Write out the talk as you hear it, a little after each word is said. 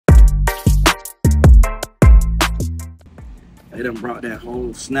They done brought that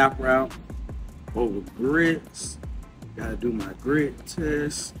whole snapper out over grits. Gotta do my grit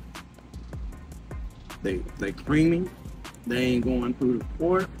test. They creamy. They ain't going through the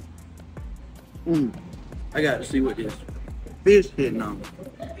pork. I gotta see what this fish hitting on.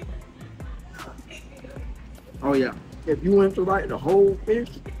 Oh yeah, if you went to like the whole fish,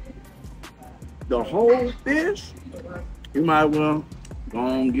 you might well go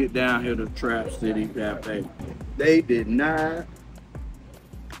on get down here to Trap City Cafe. They did not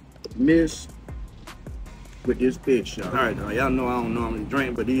miss with this fish, y'all. All right, y'all know I don't normally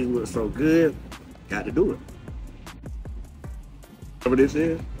drink, but these look so good, got to do it. Whatever this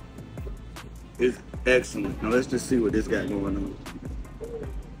is, it's excellent. Now let's just see what this got going on.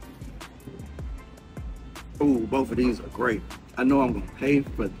 Ooh, both of these are great. I know I'm gonna pay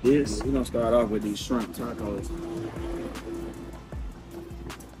for this. We're gonna start off with these shrimp tacos.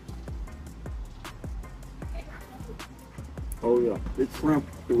 Oh yeah, it's shrimp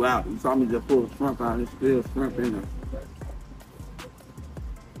throughout. You saw me just pull shrimp out, it's still shrimp in there.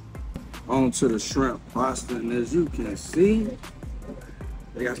 On to the shrimp pasta, and as you can see,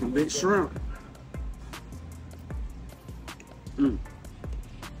 they got some big shrimp.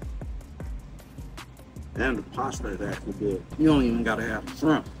 And the pasta is actually good. You don't even gotta have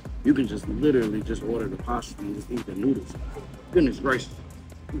shrimp. You can just literally just order the pasta and just eat the noodles. Goodness gracious,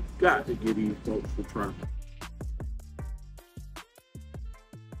 you got to give these folks a try.